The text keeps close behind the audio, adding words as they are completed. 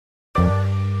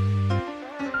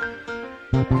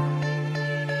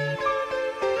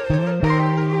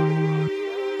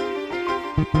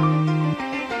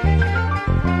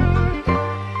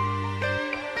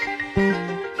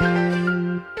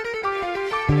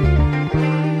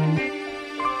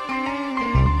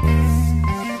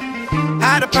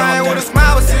Had the pain with a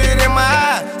smile, was sitting in my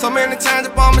eye. So many times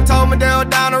upon me, told me they were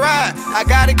down the ride. I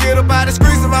gotta get up out the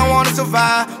streets if I wanna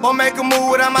survive. Or make a move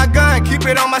without my gun, keep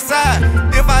it on my side.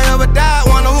 If I ever die,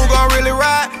 wonder who gon' really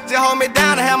ride. Just hold me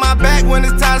down and have my back when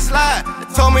it's time to slide.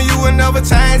 Told me you would never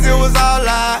change, it was all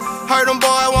lie. Heard them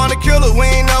boy wanna kill us, we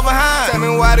ain't never hide. Tell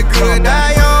me why the good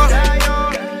die young.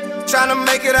 Tryna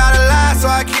make it out alive, so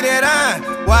I keep that on.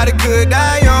 Why the good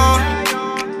die young?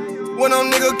 When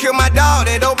them niggas kill my dog,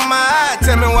 they'd open my eyes.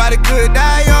 Tell me why the good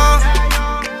die young.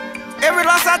 Every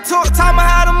loss I took taught me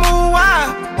how to move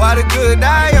wild. Why the good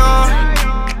die young?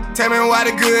 Tell me why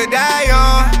the good die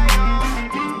young.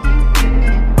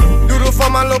 Do this for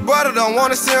my little brother, don't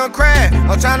wanna see him cry.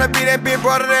 I'm tryna be that big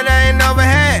brother that I ain't never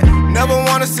had. Never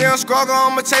wanna see him struggle,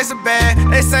 I'ma chase a bag.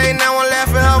 They say now I'm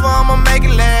laughing forever, I'ma make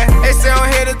it last. They say I'm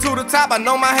headed to the top, I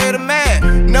know my head is mad.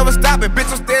 Never stop it,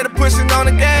 bitch, I'm steady pushing on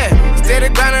the gas.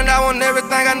 Steady grinding, I want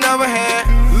everything I never had.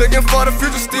 Looking for the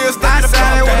future, still stuck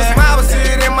inside with a smile, but see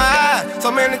it in my eyes.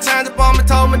 So many times upon me,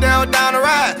 told me they were down the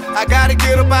ride. I gotta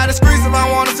get up out the streets if I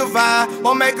wanna survive.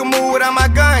 Or make a move without my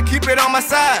gun, keep it on my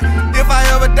side. If I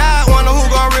ever die, wonder who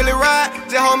gon' really ride.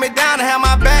 Just hold me down and have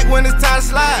my back when it's time to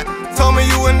slide. Told me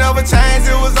you would never change,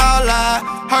 it was all lie.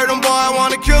 Heard them boy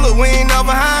wanna kill us, we ain't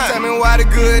never hide. Tell me why the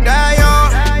good die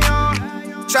young.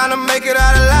 Tryna make it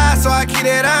out alive, so I keep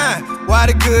that on. Why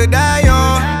the good die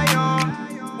young?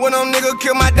 When them niggas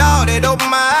kill my dog, they'd open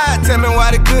my eyes. Tell me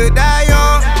why the good die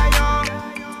young.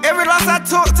 Every loss I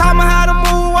took taught me how to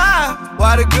move wild.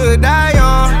 Why the good die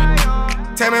young?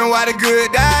 Tell me why the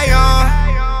good die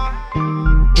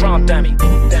young. Drum dummy.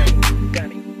 Dummy.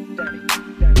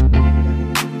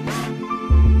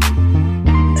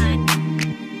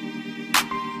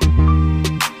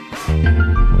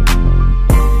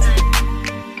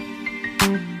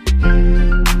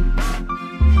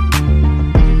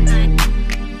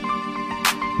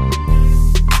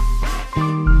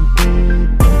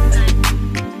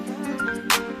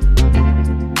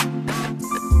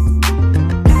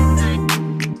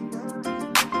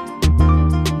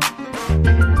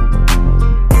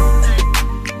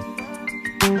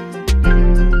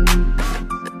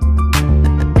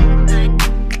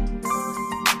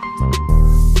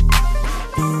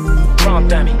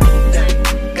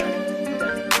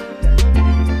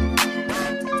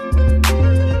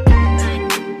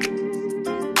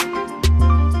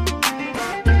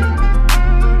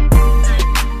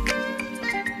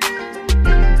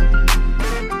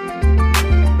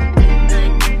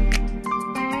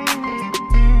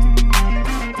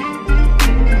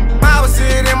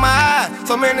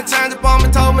 So many times upon me,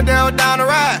 told me they were down the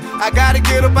ride. I gotta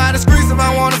get up out the streets if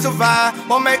I wanna survive.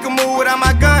 Or make a move without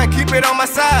my gun, keep it on my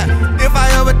side. If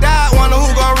I ever die, wonder who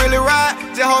gon' really ride.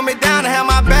 Just hold me down and have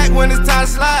my back when it's time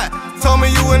to slide. Told me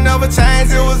you would never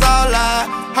change, it was all lie.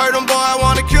 Heard them boy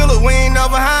wanna kill us, we ain't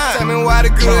never hide. Tell me why the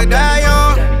good die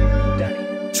young.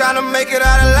 Tryna make it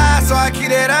out alive, so I keep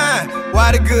that on.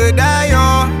 Why the good die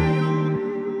young?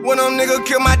 When them niggas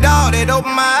kill my dog, they'd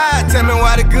open my eyes. Tell me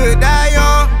why the good die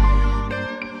young.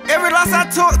 Every loss I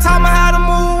took taught me how to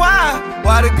move wild.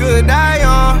 Why the good die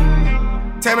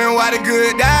young? Tell me why the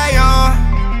good die young.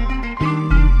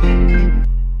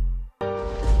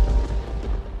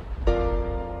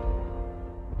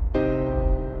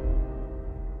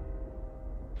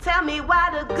 Tell me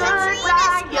why the good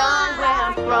die young. Where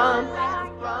I'm from.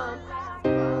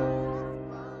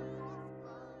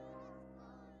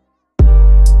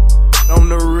 I'm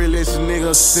the realest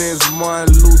nigga since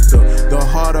Martin Luther. The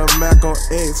heart of Malcolm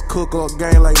X, cook up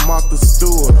gang like Martha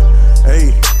Stewart.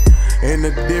 Hey, and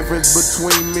the difference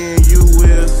between me and you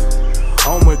is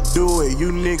I'ma do it,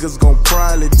 you niggas gon'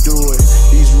 probably do it.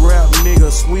 These rap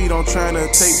niggas sweet on tryna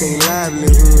take their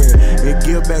livelihood and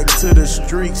give back to the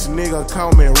streets, nigga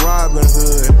call me Robin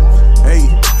Hood. Hey,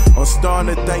 I'm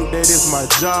starting to think that it's my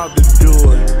job to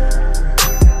do it.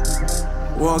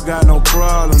 Well, got no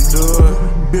problem, dude.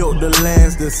 Built the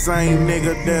last, the same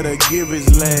nigga that'll give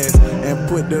his last and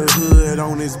put the hood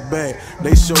on his back.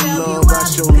 They show love, I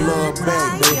show love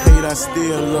back. They hate, I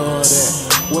still love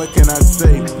that. What can I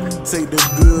say? Take the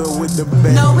good with the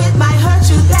bad. No, it might hurt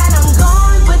you that I'm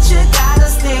gone, but you gotta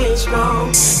stay strong.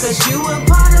 Cause you a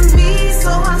part of me, so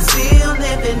I'm still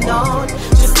living on.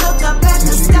 Just look up at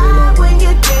the sky when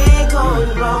your day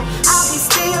going wrong. I'll be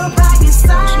still by your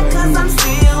side, cause I'm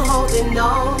still holding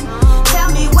on.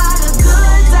 Tell me why the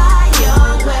good die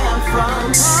young, where I'm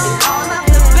from. And all of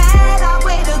the bad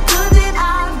outweigh the good that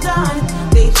I've done.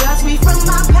 They judge me from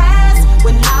my past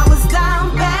when I was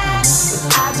down bad.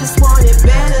 But I just wanted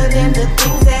better than the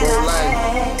things that I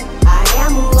had. I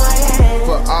am who I am.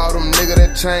 For all them niggas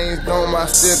that changed on 'em, I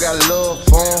still got love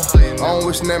for 'em. I don't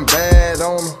wish nothing bad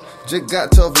on 'em, just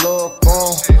got tough love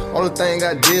for 'em. Only thing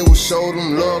I did was show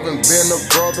them love and been a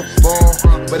brother for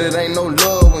 'em. But it ain't no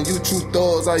love when you true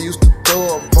thugs, I used to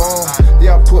throw up on 'em.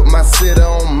 Yeah, I put my city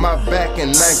on my back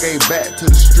and I gave back to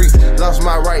the streets. Lost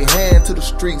my right hand to the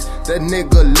streets, that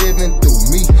nigga living through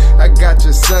me. I got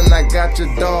your son, I got your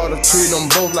daughter, treat them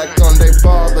both like I'm their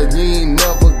father. You ain't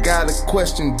never got a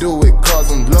question, do it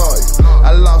cause I'm loyal.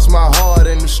 I lost my heart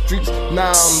in the streets,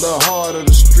 now I'm the heart of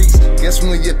the streets. Guess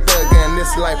when you're thuggin',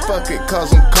 it's like fuck it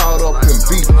cause I'm caught up in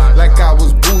beef. Like I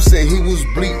was Boosie, he was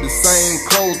Bleak, the same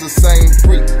clothes, the same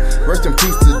freak. Rest in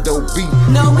peace to Dope B.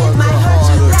 No, it might hurt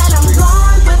you that I'm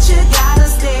gone, but you gotta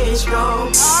stay strong.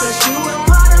 Cause you a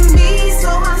part of me, so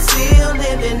I'm still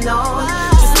living on.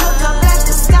 Just look up at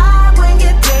the sky when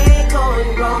your day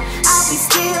going wrong. I'll be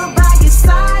still by your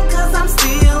side, cause I'm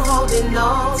still holding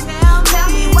on. Tell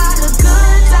me why the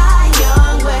good die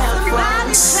young, where I'm from.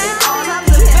 And all of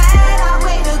the bad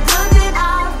outweigh the good that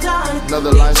I've done.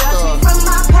 Another They life judge me story. from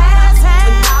my past,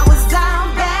 when I was down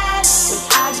bad. But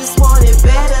I just wanted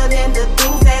better than the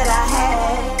things that I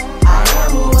had. I am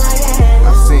who I am.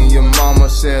 I seen your mama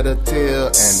shed a tear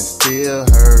and it still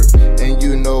hurt. And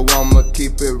you know I'ma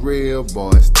keep it real,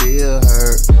 boy, it still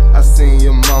hurt. I seen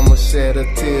your mama shed a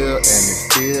tear and it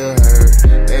still hurt.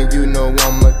 And you know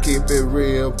I'ma keep it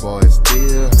real, boy, it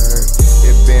still hurt.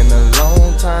 It been a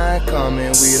long time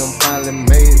coming, we done finally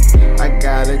made it. I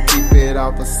gotta keep it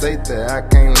off of safety, I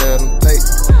can't let them take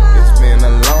it. It's been a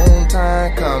long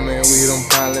time coming, we done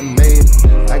finally made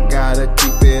it. I gotta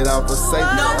keep it off of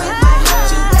safety. No, it might hurt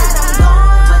you that I'm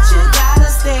gone, but you gotta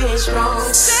stay strong.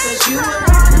 Cause you a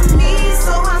part of me,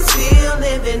 so I'm still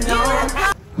living on.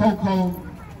 Coco,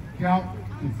 count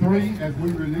to 3 as we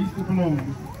release the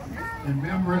balloons in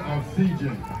memory of CJ.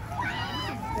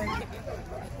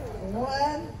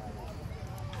 1,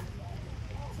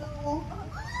 2,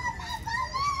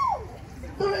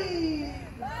 3.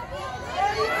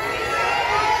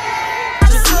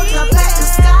 Just look up at the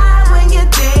sky when your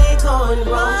day going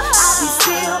wrong. I'll be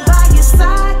still by your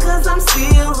side, cause I'm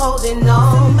still holding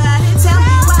on. Tell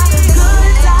me why the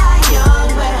good die young,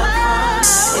 where I'm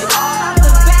from. And all of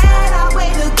the bad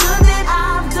outweigh the good that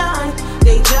I've done.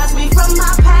 They judge me from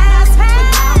my past, when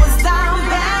I was down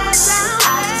bad.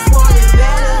 I just wanted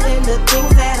better than the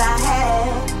things that I had.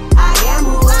 I am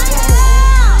who I am.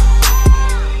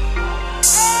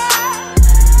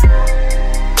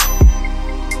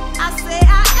 I say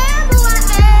I am who I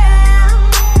am.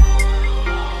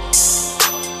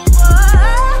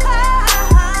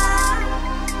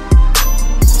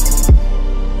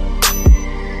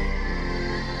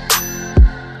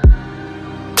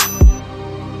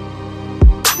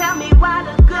 Tell me why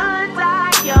the good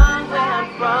die young, where I'm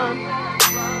from.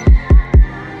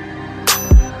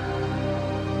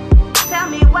 Tell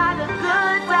me why the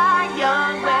good die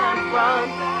young, where I'm from.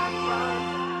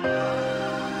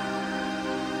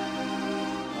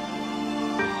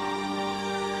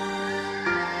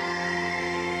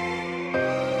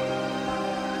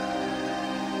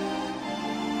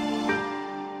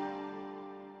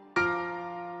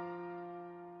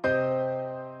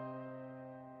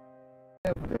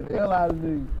 The hell out of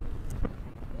these.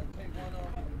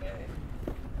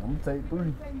 I'm gonna take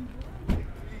 3.